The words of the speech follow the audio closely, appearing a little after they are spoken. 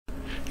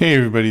Hey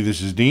everybody,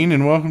 this is Dean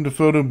and welcome to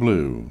Photo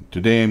Blue.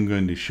 Today I'm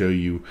going to show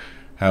you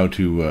how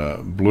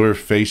to blur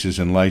faces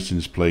and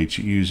license plates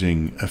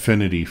using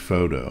Affinity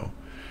Photo.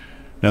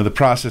 Now the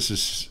process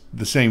is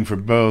the same for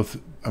both.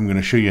 I'm going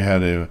to show you how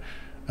to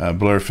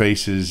blur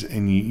faces,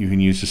 and you can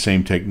use the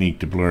same technique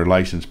to blur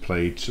license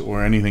plates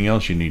or anything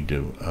else you need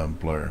to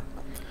blur.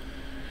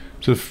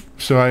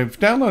 So I've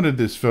downloaded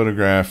this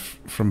photograph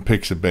from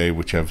Pixabay,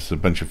 which has a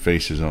bunch of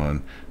faces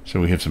on,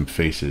 so we have some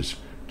faces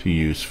to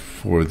use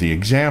for the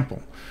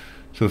example.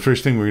 So the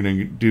first thing we're going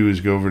to do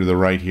is go over to the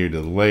right here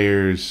to the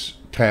Layers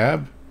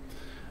tab.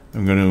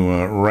 I'm going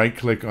to right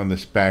click on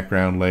this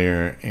background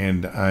layer,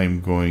 and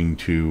I'm going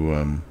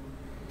to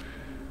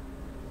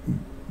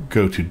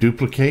go to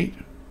Duplicate.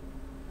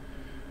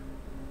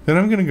 Then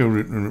I'm going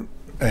to go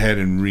ahead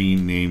and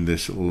rename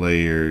this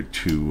layer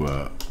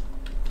to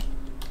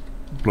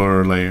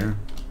Blur Layer.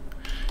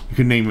 You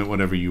can name it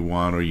whatever you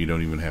want, or you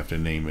don't even have to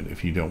name it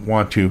if you don't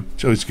want to.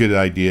 So it's a good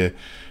idea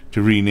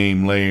to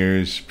rename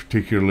layers,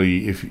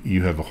 particularly if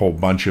you have a whole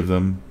bunch of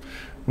them.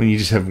 When you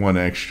just have one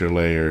extra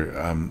layer,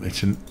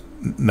 it's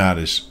not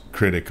as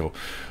critical.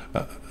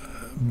 At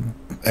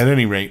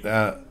any rate,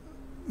 now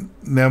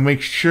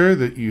make sure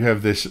that you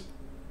have this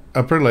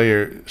upper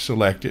layer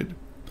selected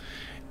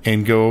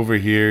and go over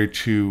here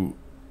to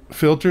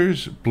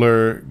Filters,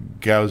 Blur,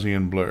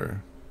 Gaussian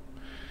Blur.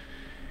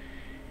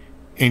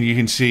 And you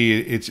can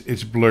see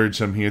it's blurred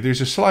some here. There's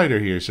a slider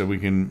here so we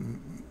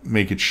can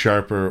make it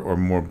sharper or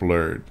more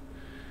blurred.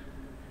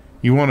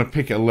 You want to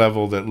pick a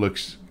level that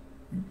looks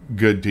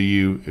good to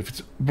you. If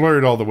it's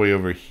blurred all the way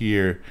over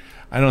here,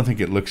 I don't think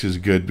it looks as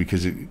good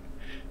because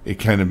it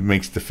kind of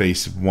makes the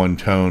face one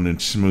tone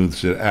and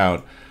smooths it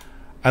out.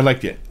 I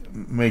like to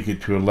make it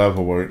to a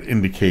level where it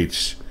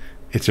indicates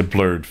it's a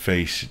blurred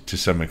face to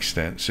some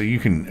extent. So you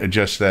can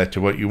adjust that to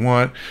what you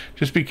want.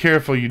 Just be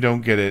careful you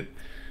don't get it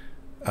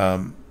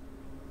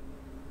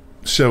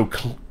so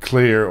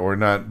clear or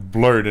not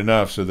blurred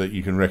enough so that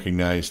you can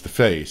recognize the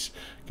face,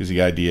 because the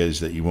idea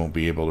is that you won't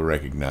be able to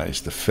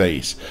recognize the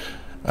face.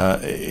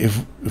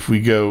 If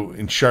we go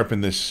and sharpen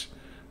this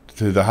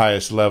to the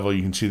highest level,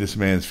 you can see this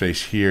man's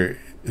face here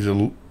is a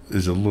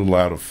little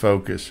out of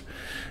focus.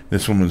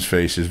 This woman's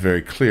face is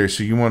very clear,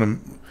 so you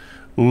want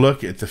to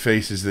look at the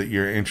faces that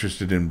you're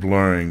interested in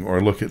blurring, or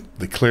look at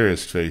the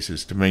clearest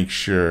faces to make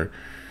sure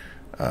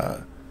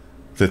that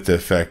the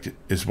effect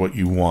is what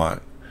you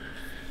want.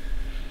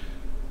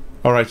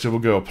 Alright, so we'll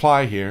go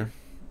Apply here.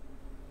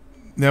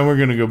 Now we're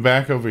going to go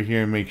back over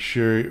here and make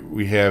sure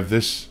we have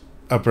this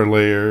upper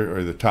layer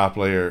or the top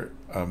layer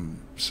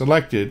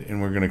selected,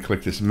 and we're going to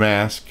click this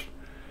Mask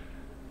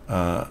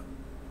button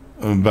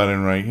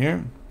right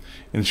here,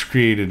 and it's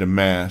created a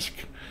mask.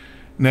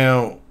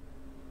 Now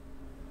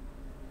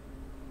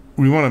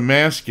we want to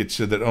mask it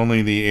so that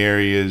only the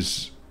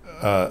areas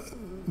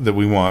that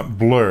we want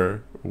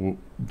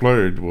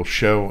blurred will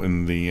show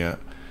in the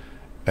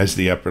as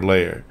the upper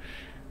layer.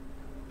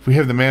 If we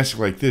have the mask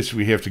like this,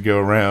 we have to go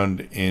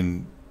around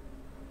and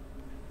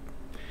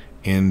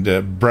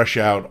brush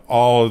out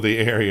all of the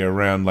area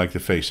around like the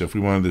face. So if we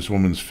wanted this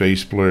woman's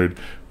face blurred,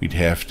 we'd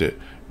have to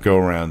go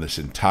around this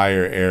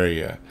entire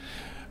area,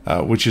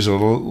 which is a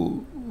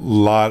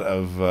lot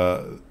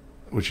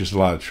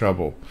of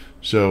trouble.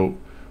 So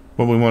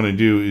what we want to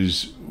do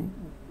is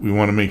we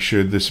want to make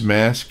sure this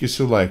mask is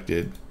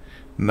selected,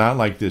 not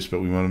like this,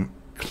 but we want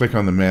to click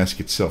on the mask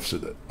itself so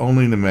that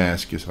only the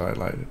mask is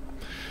highlighted.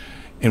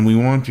 And we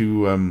want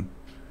to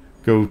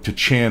go to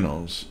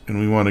Channels, and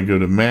we want to go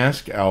to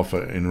Mask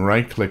Alpha and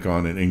right click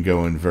on it and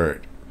go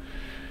Invert.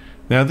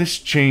 Now this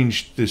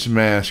changed this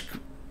mask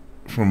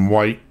from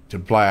white to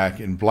black,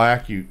 and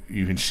black you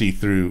can see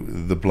through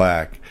the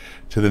black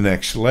to the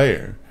next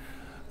layer,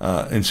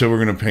 and so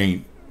we're going to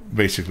paint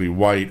basically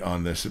white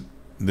on this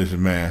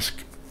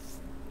mask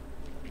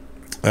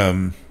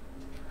to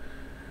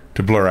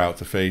blur out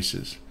the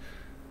faces.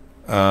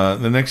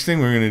 The next thing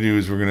we're going to do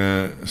is we're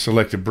going to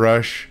select a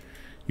brush.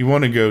 You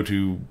want to go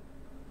to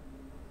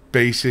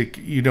Basic.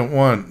 You don't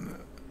want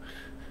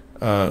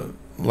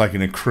like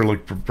an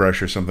acrylic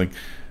brush or something.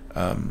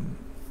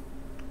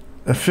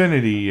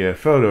 Affinity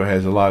Photo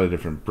has a lot of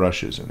different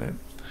brushes in it,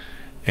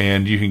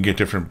 and you can get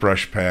different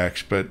brush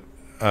packs, but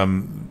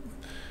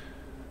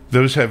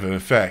those have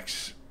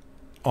effects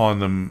on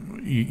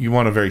them. You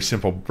want a very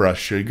simple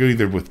brush, so you go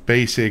either with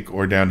Basic,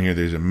 or down here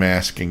there's a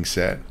masking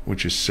set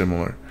which is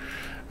similar.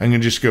 I'm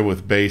going to just go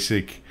with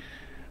Basic.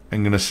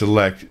 I'm going to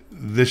select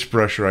this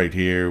brush right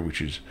here,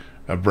 which is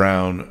a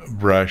brown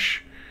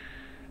brush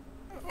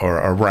or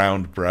a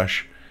round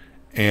brush,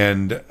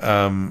 and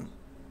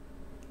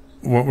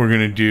what we're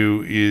going to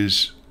do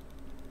is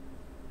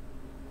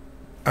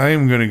I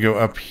am going to go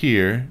up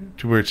here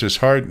to where it says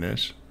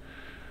Hardness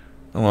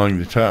along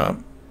the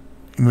top,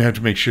 and we have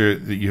to make sure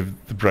that you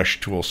have the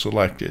brush tool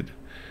selected.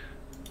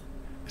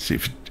 See,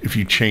 if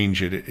you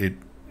change it, it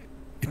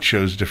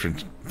shows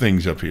different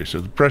things up here. So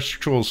the brush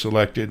tool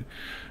selected,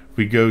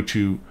 we go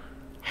to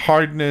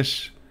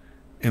Hardness,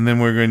 and then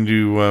we're going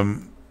to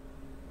I'm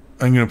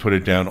going to put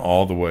it down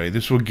all the way.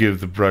 This will give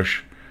the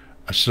brush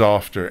a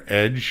softer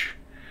edge,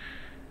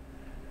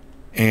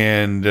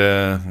 And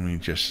let me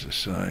adjust the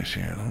size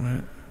here a little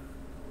bit.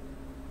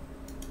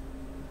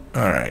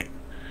 Alright.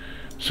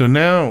 So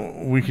now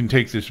we can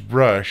take this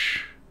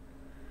brush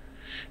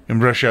and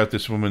brush out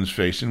this woman's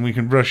face. And we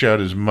can brush out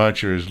as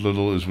much or as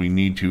little as we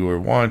need to or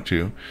want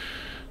to.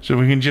 So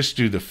we can just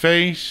do the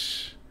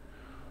face,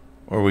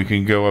 or we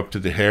can go up to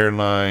the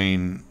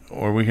hairline,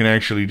 or we can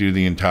actually do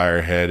the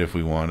entire head if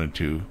we wanted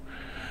to.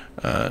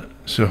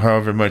 So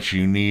however much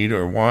you need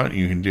or want,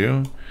 you can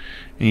do.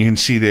 And you can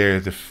see there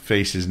the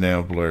face is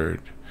now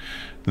blurred.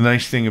 The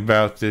nice thing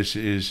about this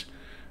is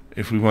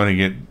if we want to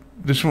get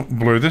this one,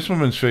 blur this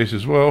woman's face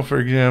as well, for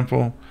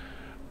example,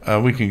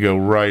 we can go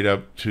right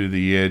up to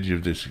the edge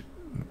of this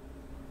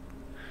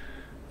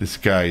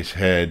guy's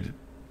head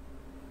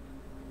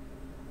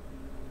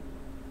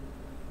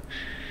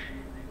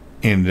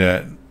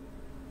and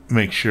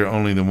make sure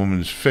only the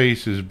woman's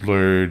face is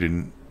blurred,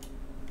 and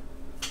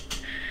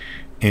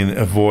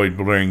avoid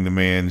blurring the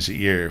man's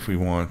ear if we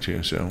want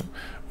to. So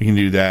we can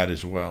do that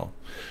as well.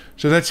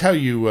 So that's how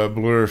you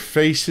blur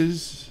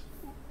faces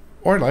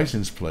or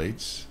license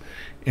plates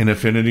in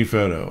Affinity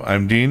Photo.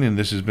 I'm Dean, and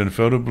this has been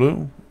Photo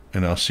Blue,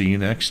 and I'll see you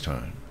next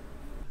time.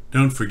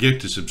 Don't forget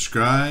to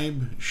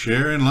subscribe,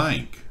 share, and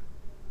like.